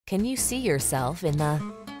Can you see yourself in the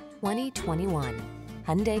 2021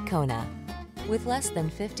 Hyundai Kona? With less than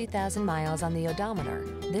 50,000 miles on the odometer,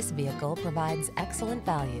 this vehicle provides excellent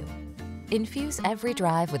value. Infuse every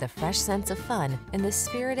drive with a fresh sense of fun in the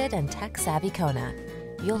spirited and tech-savvy Kona.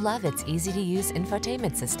 You'll love its easy-to-use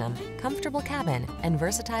infotainment system, comfortable cabin, and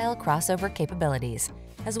versatile crossover capabilities,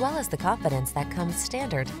 as well as the confidence that comes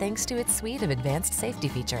standard thanks to its suite of advanced safety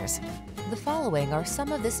features. The following are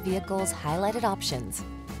some of this vehicle's highlighted options: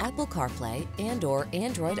 Apple CarPlay and/or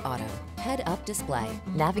Android Auto, head-up display,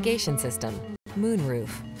 navigation system, moonroof,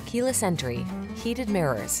 keyless entry, heated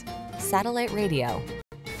mirrors, satellite radio,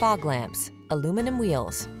 fog lamps, aluminum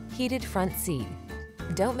wheels, heated front seat.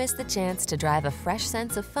 Don't miss the chance to drive a fresh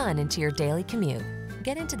sense of fun into your daily commute.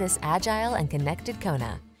 Get into this agile and connected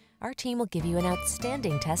Kona. Our team will give you an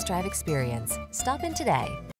outstanding test drive experience. Stop in today.